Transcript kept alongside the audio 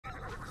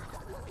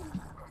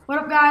What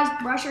up guys,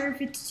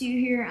 Brusher52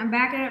 here. I'm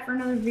back at it for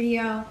another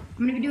video. I'm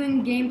going to be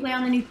doing gameplay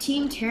on the new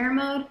Team Terror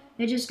mode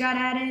that just got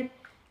added.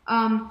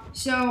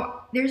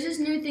 So there's this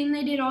new thing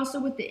they did also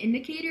with the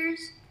indicators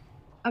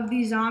of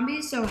these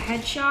zombies. So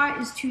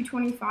headshot is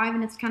 225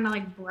 and it's kind of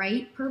like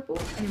bright purple,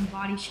 and then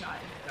body shot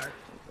is dark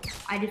purple.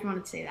 I just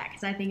wanted to say that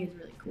because I think it's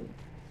really cool.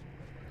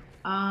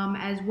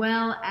 As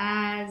well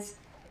as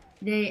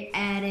they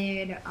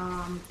added,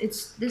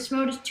 this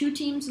mode is 2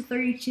 teams of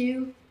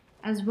 32,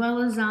 as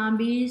well as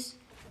zombies,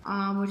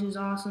 which is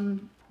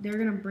awesome. They're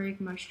gonna break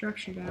my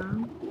structure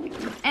down.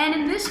 And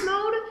in this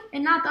mode,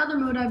 and not the other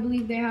mode, I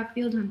believe they have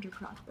field hunter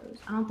crossbows.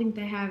 I don't think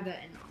they have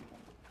that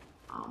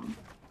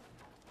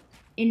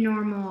in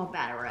normal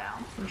battle royale,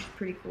 which is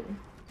pretty cool.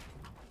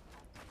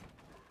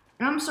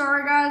 And I'm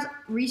sorry guys,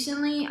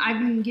 recently I've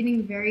been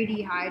getting very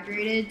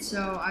dehydrated,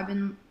 so I've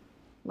been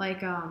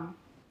like, I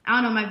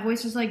don't know, my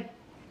voice is like,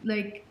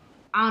 I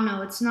don't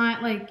know, it's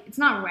not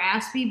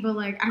raspy, but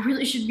like I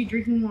really should be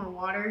drinking more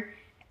water.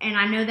 And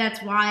I know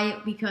that's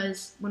why,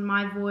 because when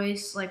my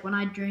voice, like when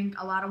I drink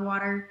a lot of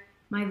water,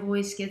 my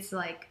voice gets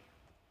like,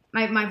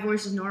 my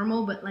voice is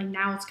normal, but like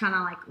now it's kind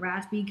of like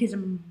raspy because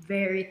I'm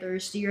very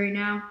thirsty right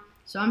now.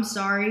 So I'm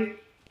sorry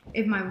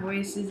if my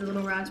voice is a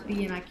little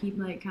raspy and I keep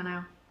like kind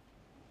of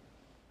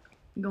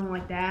going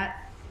like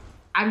that.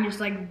 I'm just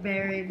like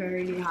very,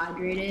 very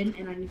dehydrated,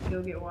 and I need to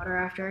go get water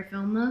after I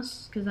film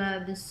this, because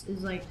this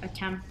is like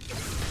attempt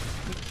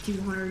like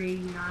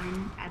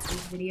 289 at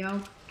this video.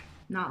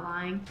 Not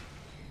lying.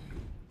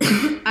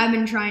 I've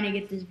been trying to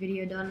get this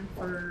video done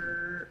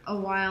for a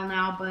while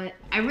now, but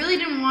I really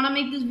didn't want to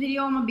make this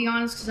video, I'm gonna be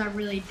honest, because I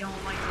really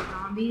don't like the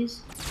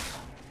zombies.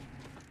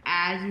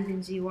 As you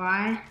can see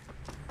why.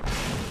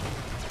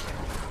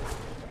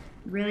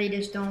 Really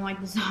just don't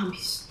like the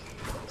zombies.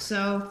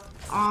 So,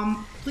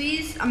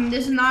 please, I'm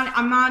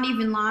not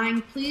even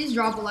lying. Please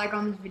drop a like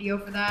on this video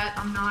for that.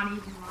 I'm not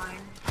even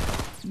lying.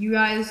 You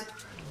guys,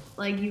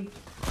 like,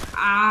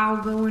 I'll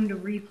go into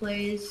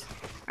replays.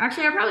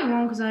 Actually, I probably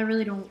won't, because I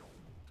really don't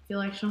feel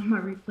like showing my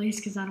replays,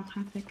 because I don't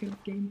have that good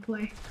of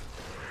gameplay.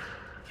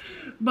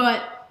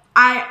 But,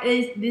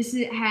 this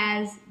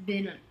has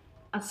been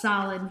a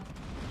solid,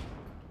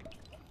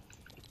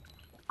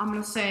 I'm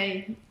gonna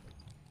say,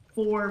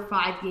 4 or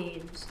 5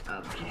 games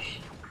of just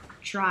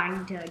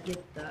trying to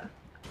get the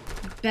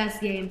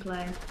best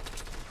gameplay.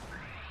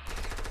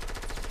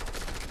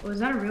 Oh, is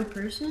that a real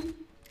person?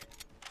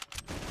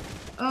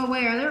 Oh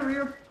wait, are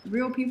there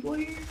real people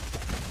here?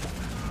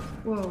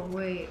 Whoa,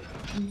 wait,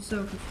 I'm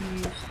so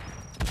confused.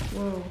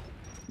 Whoa,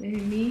 they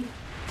hit me?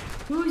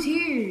 Who's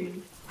here?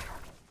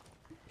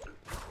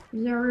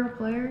 Is there real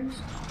players?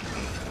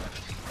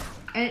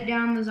 Edit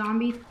down the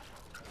zombie.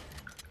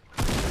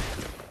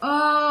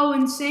 Oh,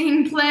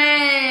 insane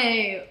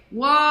play!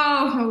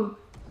 Whoa!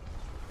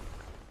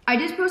 I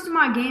just posted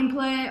my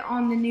gameplay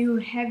on the new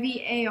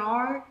heavy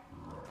AR.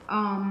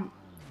 I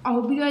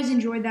hope you guys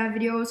enjoyed that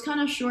video. It was kind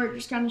of short,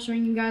 just kind of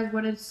showing you guys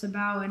what it's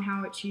about and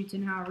how it shoots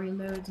and how it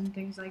reloads and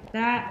things like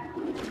that.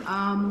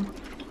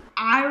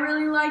 I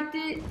really liked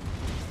it.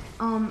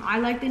 I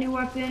like the new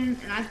weapon,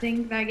 and I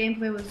think that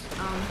gameplay was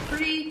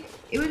pretty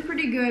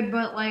good.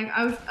 But like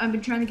I've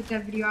been trying to get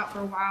that video out for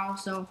a while,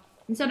 so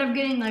instead of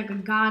getting like a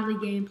godly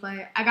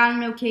gameplay, I got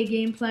an okay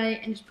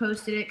gameplay and just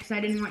posted it because I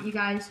didn't want you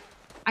guys.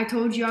 I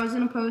told you I was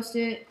gonna post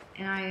it,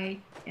 and I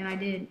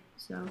did.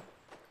 So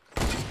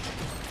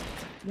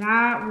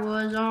that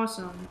was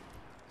awesome.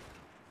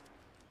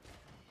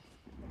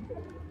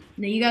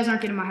 No, you guys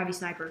aren't getting my heavy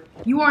sniper.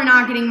 You are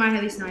not getting my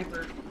heavy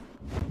sniper.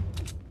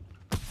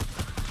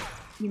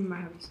 Give me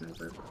my heavy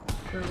sniper,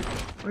 bro.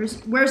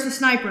 Where's the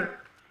sniper?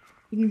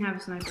 You can have a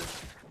sniper.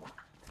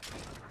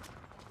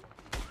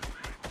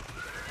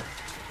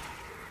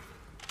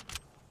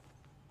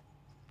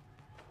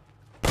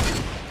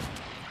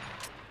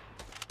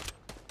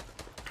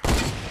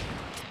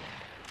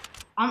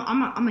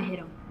 I'm gonna hit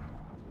him.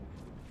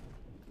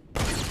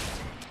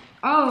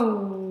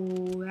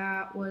 Oh,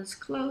 that was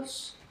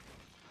close.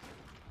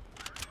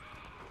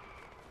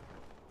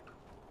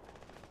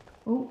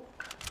 Oh.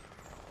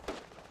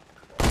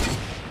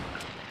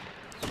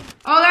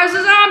 Oh, there's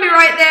a zombie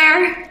right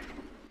there.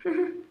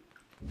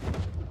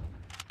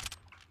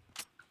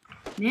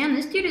 Man,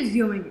 this dude is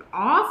going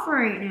off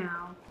right now.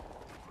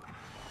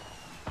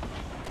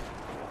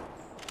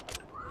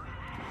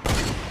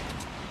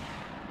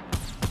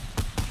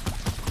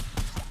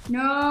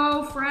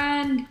 No,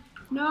 friend.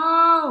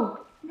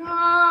 No.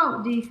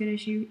 No. Did he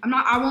finish you?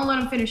 I won't let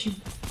him finish you.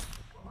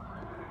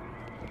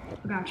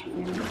 I got you,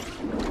 man.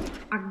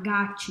 I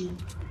got you.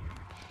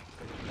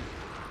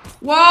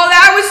 Whoa,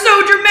 that was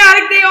so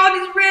dramatic. They all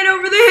just ran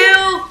over the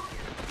hill.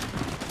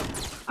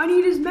 I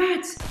need his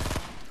mats.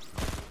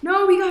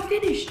 No, he got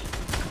finished.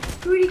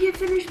 Who did he get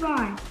finished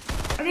by?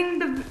 I think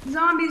the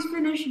zombies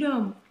finished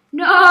him.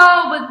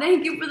 No, but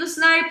thank you for the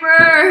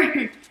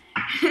sniper.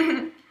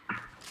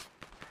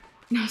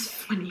 That was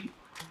funny.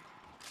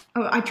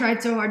 Oh, I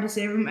tried so hard to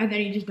save him, and then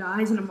he just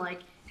dies, and I'm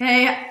like,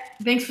 hey,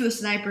 thanks for the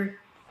sniper.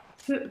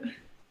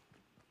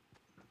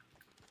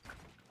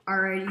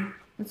 Alrighty.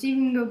 Let's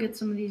even go get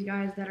some of these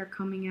guys that are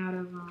coming out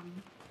of,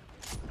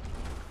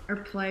 or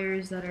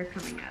players that are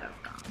coming out of,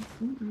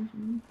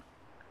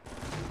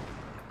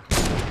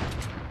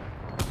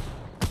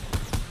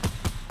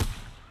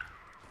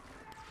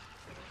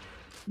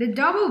 The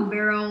double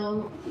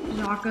barrel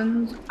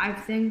shotguns, I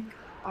think,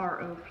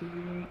 are OP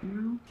right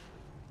now.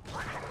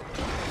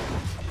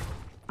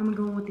 I'm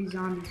going with these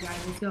zombies, guys.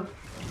 Let's go.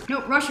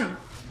 No, rush him.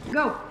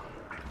 Go.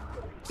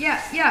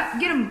 Yeah,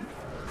 get him.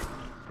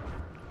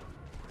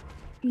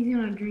 He's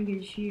gonna drink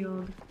his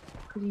shield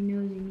because he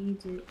knows he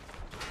needs it.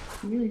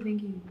 I really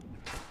think he...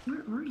 Where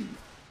are you?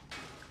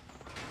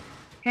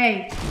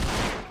 Hey.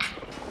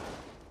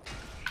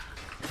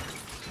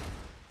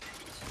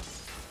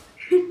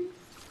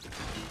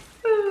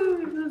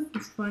 Oh,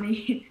 this is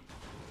funny.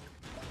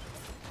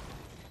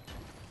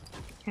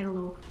 Had a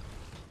little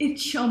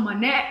itch on my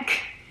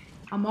neck.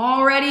 I'm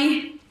all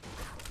ready.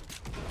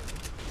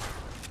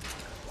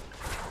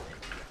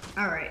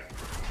 All right.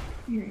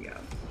 Here we go.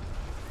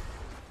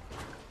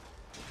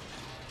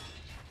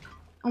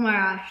 Oh my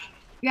gosh.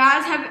 You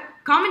guys,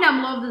 comment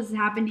down below if this has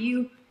happened to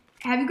you.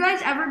 Have you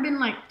guys ever been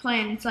like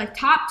playing, it's like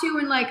top 2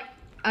 in like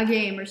a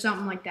game or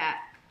something like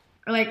that?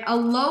 Or like a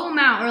low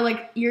amount, or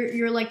like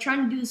you're like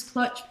trying to do this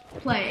clutch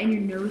play and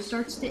your nose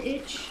starts to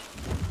itch?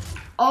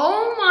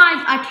 Oh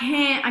my, I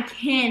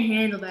can't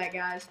handle that,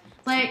 guys.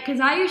 Like, cause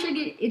I usually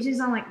get itches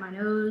on like my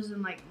nose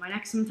and like my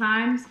neck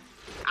sometimes.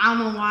 I don't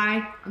know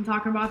why I'm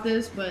talking about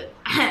this, but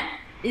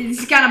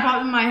it's kind of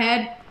popped in my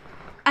head.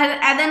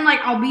 And then like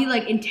I'll be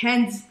like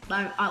intense,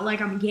 like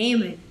I'm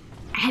gaming,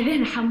 and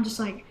then I'm just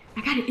like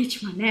I gotta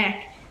itch my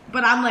neck,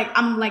 but I'm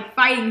like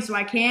fighting so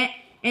I can't,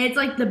 and it's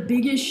like the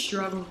biggest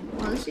struggle.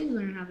 Oh, this dude's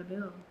learning how to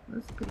build.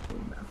 That's pretty cool,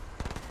 bro.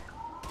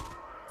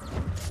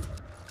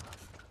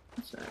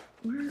 What's that?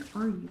 Where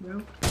are you,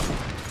 bro?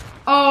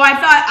 Oh,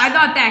 I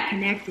thought that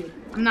connected.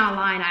 I'm not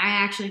lying. I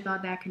actually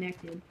thought that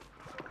connected.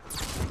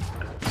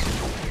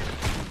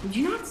 Did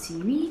you not see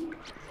me?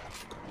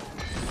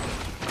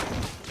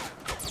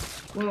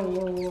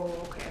 Whoa,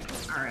 okay.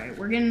 Alright,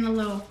 we're getting a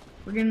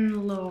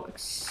little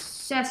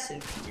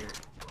excessive here.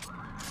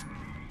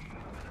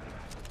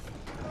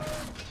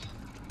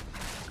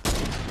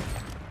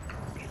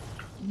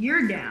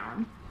 You're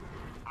down.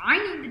 I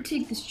need to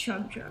take this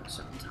chug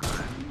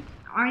sometime.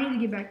 I need to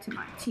get back to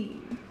my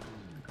team.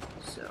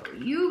 So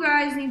you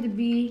guys need to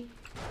be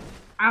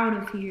out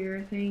of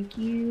here, thank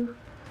you.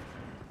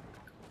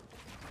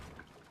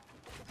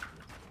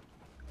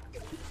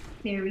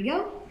 There we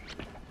go.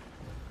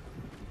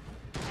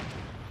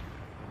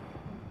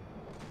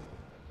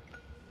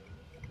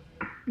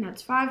 And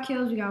that's 5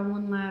 kills, we got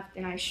 1 left,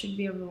 and I should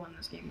be able to win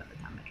this game by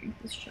the time I drink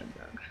this chug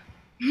jug.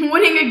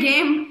 Winning a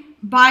game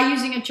by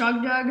using a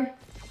chug jug?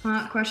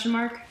 Question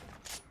mark.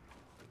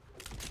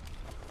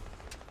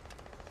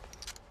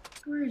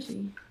 Where is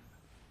he?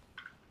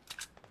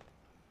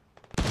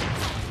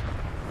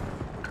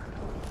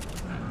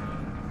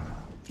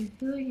 I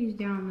feel like he's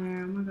down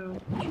there. I'm gonna go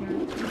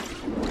check.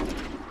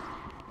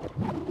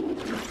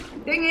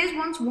 Thing is,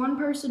 once one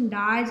person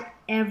dies,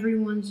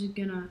 everyone's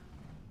gonna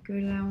go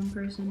to that one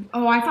person.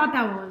 Oh, I thought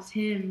that was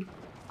him.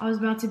 I was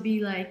about to be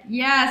like,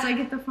 yes, I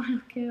get the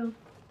final kill.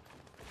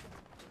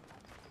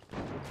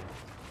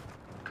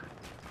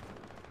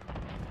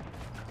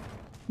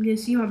 You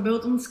guys see my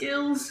built-in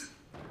skills?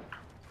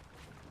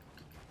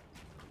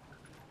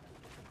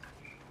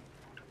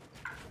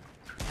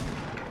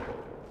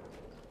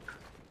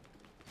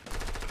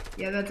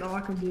 Yeah, that's all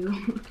I could do.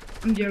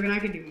 I'm joking, I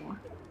could do more.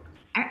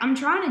 I'm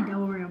trying to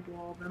double ramp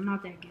wall, but I'm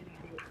not that good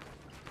at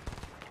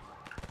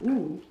it.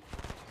 Ooh.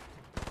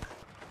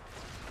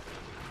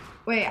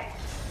 Wait.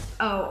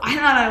 Oh, I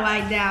thought I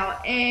lagged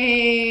out.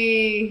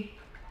 Hey.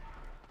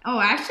 Oh,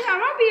 actually, I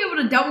might be able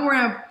to double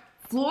ramp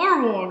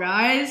floor wall,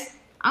 guys.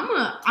 I'm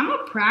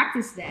gonna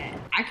practice that.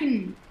 I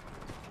can.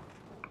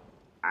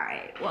 All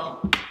right.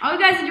 Well, I hope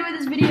you guys enjoyed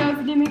this video. If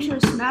you did, make sure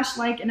to smash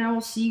like, and I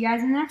will see you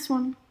guys in the next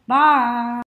one. Bye.